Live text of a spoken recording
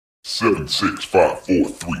7, 6, 5, 4,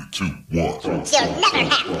 3, 2, 1. You'll never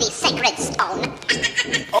have the sacred stone.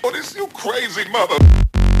 Oh, this you crazy mother.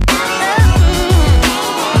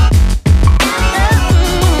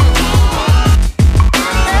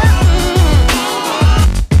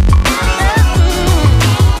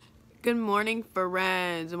 Good morning,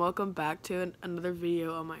 friends, and welcome back to another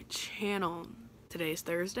video on my channel. Today is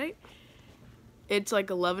Thursday. It's like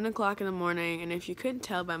 11 o'clock in the morning, and if you couldn't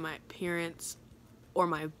tell by my appearance or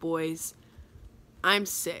my voice, I'm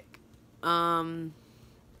sick. I'm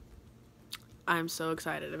so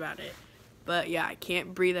excited about it. But yeah, I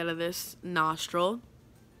can't breathe out of this nostril.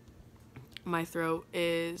 My throat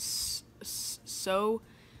is so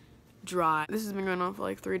dry. This has been going on for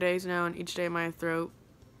like 3 days now, and each day my throat,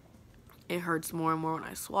 it hurts more and more when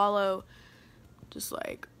I swallow. Just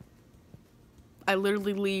like, I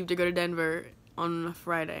literally leave to go to Denver on a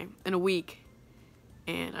Friday in a week,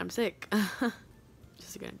 and I'm sick.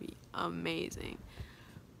 This is gonna be amazing.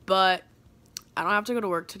 But I don't have to go to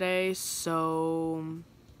work today, so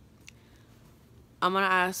I'm gonna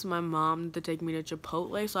ask my mom to take me to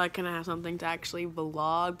Chipotle so I can have something to actually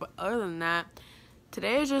vlog. But other than that,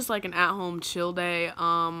 today is just like an at-home chill day.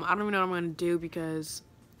 I don't even know what I'm gonna do because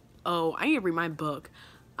I need to read my book.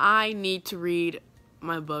 I need to read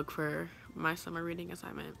my book for my summer reading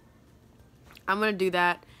assignment. I'm gonna do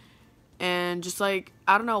that, and just like,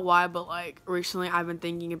 I don't know why, but like recently I've been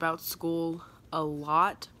thinking about school a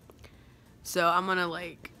lot. So I'm gonna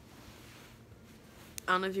like,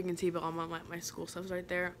 I don't know if you can see, but all my school stuff's right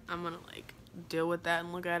there. I'm gonna like deal with that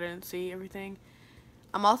and look at it and see everything.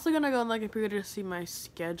 I'm also gonna go on my computer to see my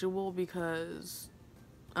schedule because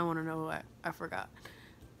I wanna know what I forgot.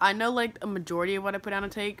 I know like a majority of what I put down to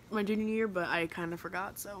take my junior year, but I kind of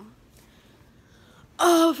forgot, so.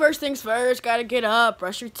 Oh, first things first, gotta get up,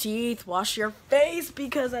 brush your teeth, wash your face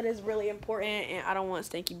because that is really important, and I don't want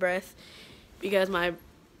stinky breath because I'm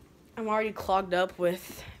already clogged up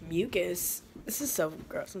with mucus. This is so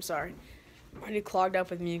gross, I'm sorry. I'm already clogged up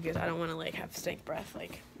with mucus. I don't want to like have stink breath,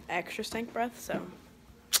 like extra stink breath, so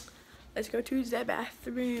let's go to the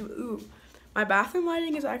bathroom. Ooh. My bathroom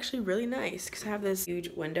lighting is actually really nice because I have this huge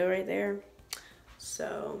window right there.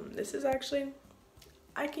 So this is actually,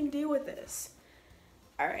 I can deal with this.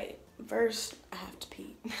 All right, first I have to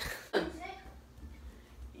pee.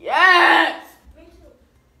 Yes! Me too.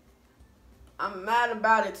 I'm mad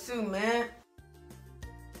about it too, man.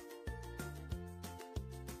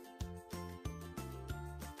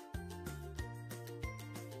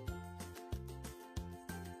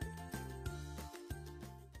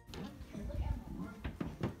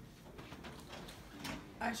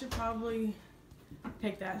 I should probably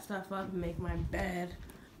pick that stuff up and make my bed.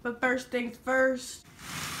 But first things first.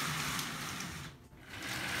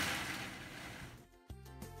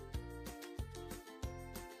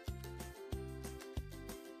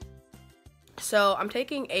 So I'm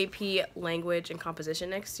taking AP Language and Composition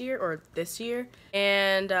next year, or this year.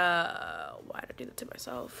 And why did I do that to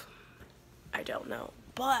myself? I don't know.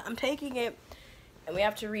 But I'm taking it, and we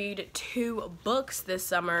have to read 2 books this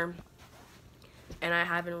summer. And I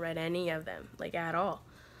haven't read any of them, like, at all.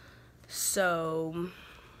 So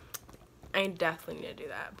I definitely need to do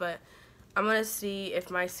that. But I'm gonna see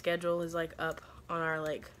if my schedule is like up on our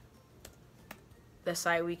like the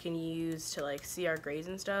site we can use to like see our grades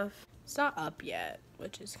and stuff. It's not up yet,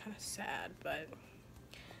 which is kind of sad, but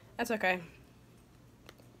that's okay.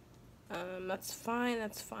 That's fine,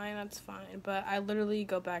 that's fine, that's fine. But I literally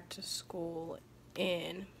go back to school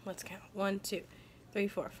in, let's count, 1, 2, 3,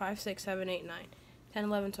 4, 5, 6, 7, 8, 9, 10,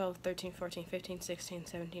 11, 12, 13, 14, 15, 16,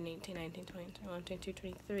 17, 18, 19, 20, 21, 22,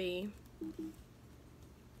 23,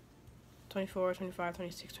 24, 25,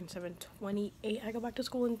 26, 27, 28. I go back to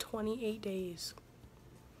school in 28 days.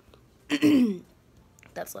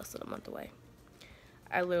 That's less than a month away.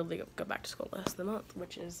 I literally go back to school less than a month,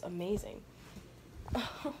 which is amazing.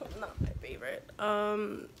 Not my favorite.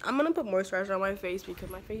 I'm gonna put moisturizer on my face because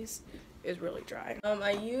my face is really dry.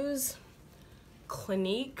 I use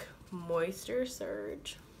Clinique Moisture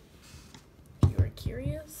Surge. If you are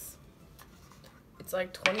curious, it's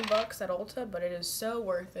like 20 bucks at Ulta, but it is so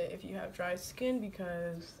worth it if you have dry skin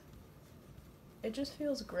because it just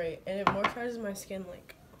feels great, and it moisturizes my skin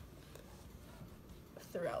like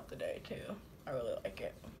throughout the day too. I really like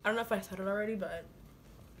it. I don't know if I said it already, but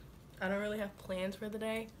I don't really have plans for the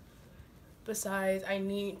day. Besides, I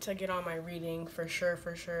need to get on my reading for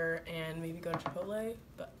sure, and maybe go to Chipotle.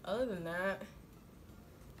 But other than that,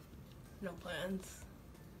 no plans.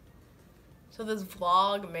 So this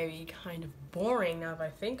vlog may be kind of boring now if I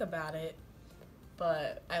think about it,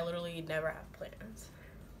 but I literally never have plans.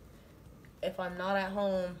 If I'm not at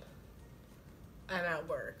home, I'm at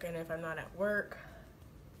work. And if I'm not at work,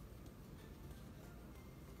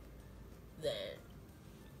 then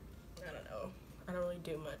I don't know. I don't really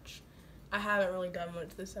do much. I haven't really done much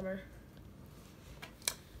this summer.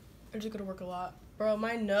 I just go to work a lot. Bro,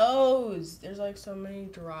 my nose! There's like so many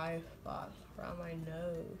dry spots around my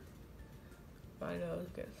nose. My nose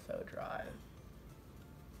gets so dry.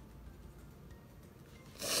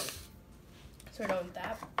 So we're done with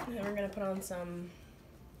that. And then we're gonna put on some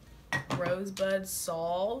Rosebud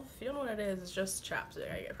Solve. If you don't know what it is, it's just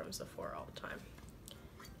chapstick I get from Sephora all the time.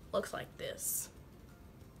 Looks like this.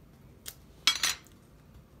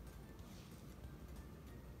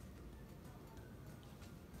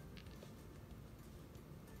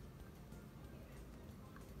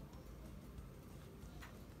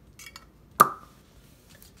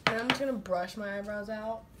 And I'm just gonna brush my eyebrows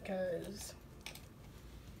out because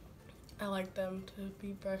I like them to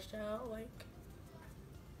be brushed out, like.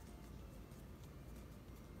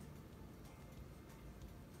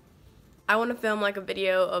 I want to film like a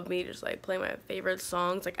video of me just like playing my favorite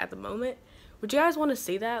songs like at the moment. Would you guys want to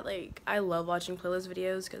see that? Like, I love watching playlist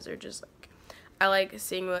videos because they're just like, I like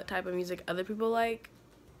seeing what type of music other people like,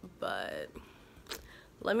 but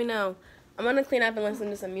let me know. I'm gonna clean up and listen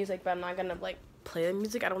to some music, but I'm not gonna like play the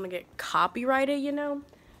music. I don't want to get copyrighted, you know,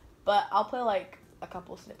 but I'll play like a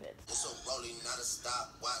couple snippets. It's a rolling, not a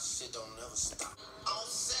stop. Watch shit don't never stop. On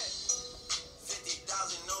set,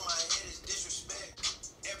 50,000 on my head is disrespect.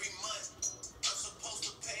 Every month, I'm supposed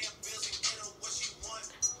to pay her bills and get her what she want.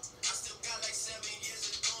 I still got like 7 years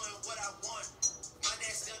of doing what I want. My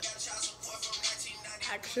dad still got child support from 1990.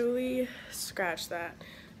 Actually, scratch that.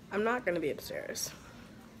 I'm not gonna be upstairs.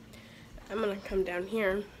 I'm gonna come down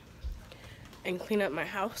here and clean up my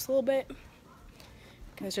house a little bit.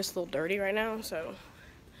 It's just a little dirty right now, so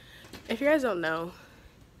if you guys don't know,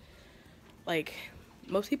 like,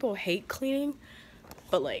 most people hate cleaning,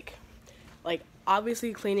 but like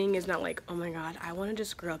obviously cleaning is not like, oh my god, I want to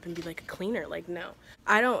just grow up and be like a cleaner. Like, no,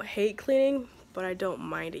 I don't hate cleaning, but I don't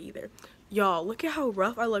mind it either. Y'all, look at how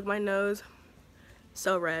rough I look. My nose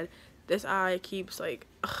so red. This eye keeps like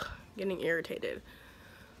getting irritated.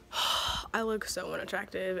 I look so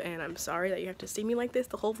unattractive, and I'm sorry that you have to see me like this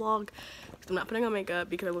the whole vlog. I'm not putting on makeup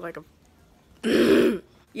because I look like a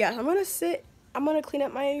yeah, I'm gonna clean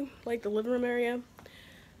up my like the living room area,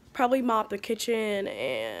 probably mop the kitchen,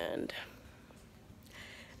 and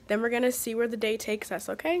then we're gonna see where the day takes us.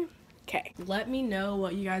 Okay, let me know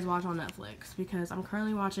what you guys watch on Netflix, because I'm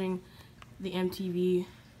currently watching the MTV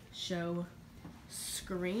show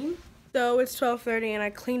Scream. So it's 12:30 and I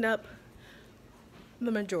cleaned up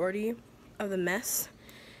the majority of the mess.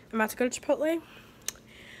 I'm about to go to Chipotle.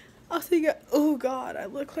 I'll see you guys. Oh god, I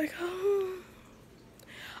look like,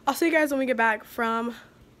 I'll see you guys when we get back from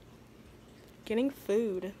getting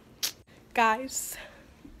food. Guys,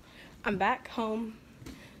 I'm back home.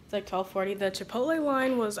 It's like 12:40. The Chipotle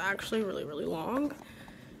line was actually really long.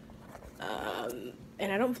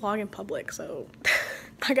 And I don't vlog in public, so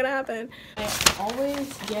not gonna happen. I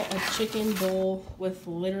always get a chicken bowl with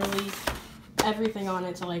literally everything on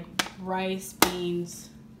it, so like rice, beans,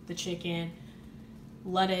 the chicken,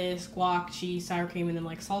 lettuce, guac, cheese, sour cream, and then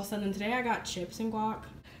like salsa. And then today I got chips and guac.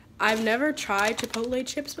 I've never tried Chipotle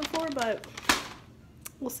chips before, but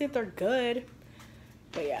we'll see if they're good.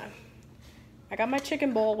 But yeah, I got my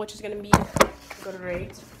chicken bowl, which is gonna be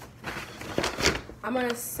great. I'm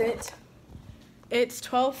gonna sit. It's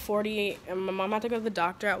 12:40 and my mom had to go to the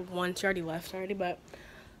doctor at 1. She already left already, but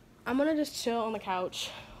I'm gonna just chill on the couch,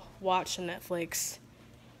 watch some Netflix,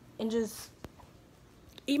 and just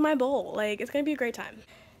eat my bowl. Like, it's gonna be a great time.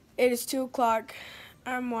 It is 2 o'clock.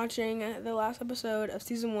 I'm watching the last episode of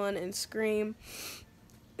season 1 in Scream,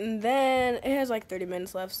 and then it has like 30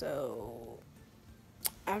 minutes left, so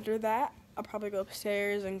after that I'll probably go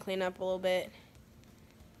upstairs and clean up a little bit.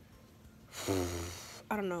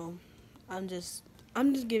 I don't know. I'm just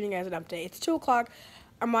giving you guys an update. It's 2 o'clock.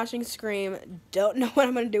 I'm watching Scream. Don't know what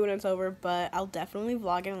I'm gonna do when it's over, but I'll definitely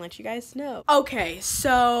vlog it and let you guys know. Okay,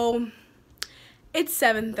 so it's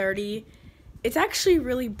 7:30. It's actually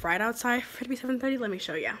really bright outside for it to be 7:30. Let me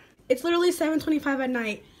show you. It's literally 7:25 at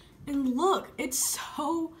night, and look, it's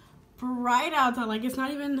so bright outside. Like, it's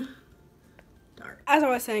not even dark. As I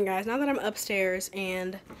was saying, guys, now that I'm upstairs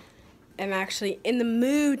and I'm actually in the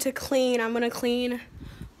mood to clean, I'm gonna clean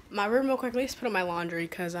my room real quick. Let me just put up my laundry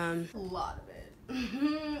because a lot of it.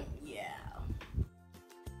 Yeah.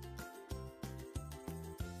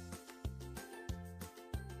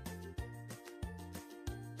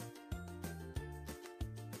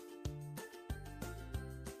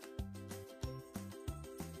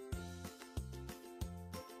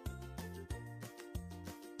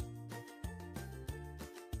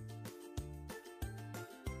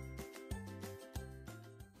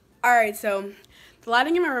 Alright, so the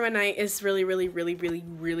lighting in my room at night is really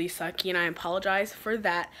sucky, and I apologize for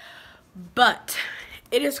that. But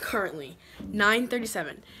it is currently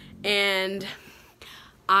 9:37, and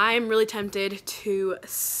I'm really tempted to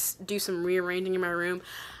do some rearranging in my room.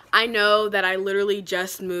 I know that I literally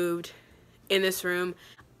just moved in this room.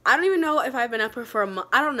 I don't even know if I've been up here for a month.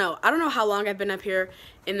 I don't know how long I've been up here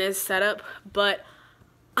in this setup, but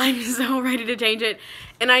I'm so ready to change it.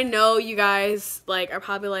 And I know you guys like are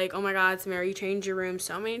probably like, oh my god, Samira, you changed your room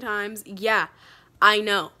so many times. Yeah, I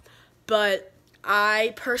know. But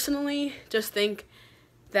I personally just think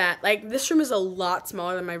that like this room is a lot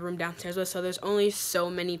smaller than my room downstairs was, so there's only so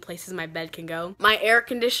many places my bed can go. My air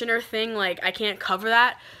conditioner thing, like I can't cover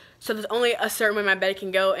that, so there's only a certain way my bed can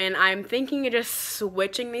go, and I'm thinking of just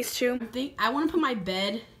switching these two. I want to put my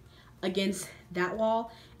bed against that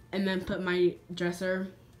wall and then put my dresser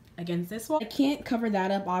against this wall. I can't cover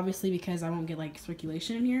that up obviously because I won't get like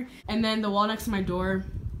circulation in here. And then the wall next to my door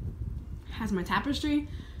has my tapestry,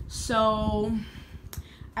 so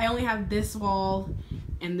I only have this wall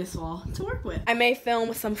and this wall to work with. I may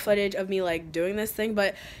film some footage of me like doing this thing,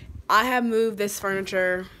 but I have moved this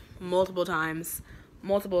furniture multiple times,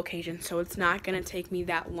 multiple occasions, so it's not gonna take me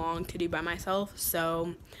that long to do by myself.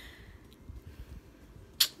 So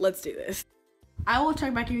let's do this. I will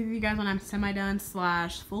check back in with you guys when I'm semi-done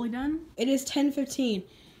 / fully done. It is 10:15,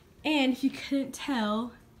 and if you couldn't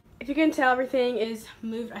tell, everything is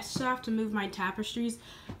moved. I still have to move my tapestries,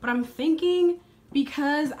 but I'm thinking,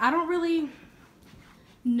 because I don't really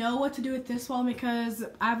know what to do with this wall, because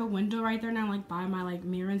I have a window right there now, like by my like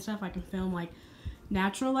mirror and stuff. I can film like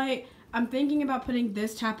natural light. I'm thinking about putting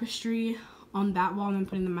this tapestry on that wall and then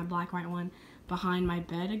putting my black white one behind my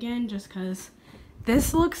bed again, just because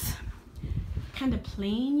this looks kind of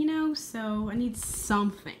plain, you know, so I need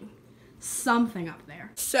something up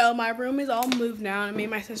there. So my room is all moved now, and me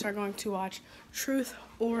and my sister are going to watch Truth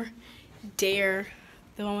or Dare,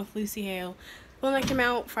 the one with Lucy Hale. The one that came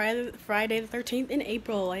out Friday the 13th in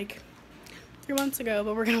April, like 3 months ago,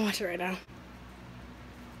 but we're gonna watch it right now.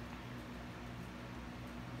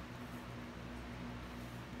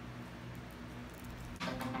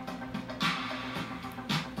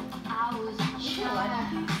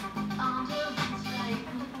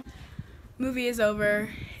 Movie is over.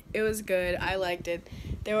 It was good. I liked it.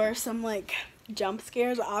 There were some like jump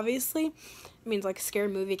scares, obviously. It means like a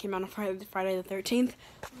scared movie came out on Friday the 13th.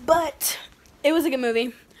 But it was a good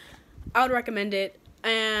movie. I would recommend it.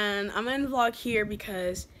 And I'm going to vlog here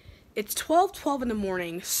because it's 12:12 in the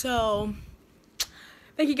morning. So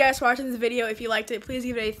thank you guys for watching this video. If you liked it, please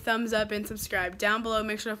give it a thumbs up and subscribe down below.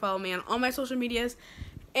 Make sure to follow me on all my social medias.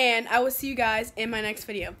 And I will see you guys in my next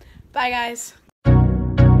video. Bye, guys.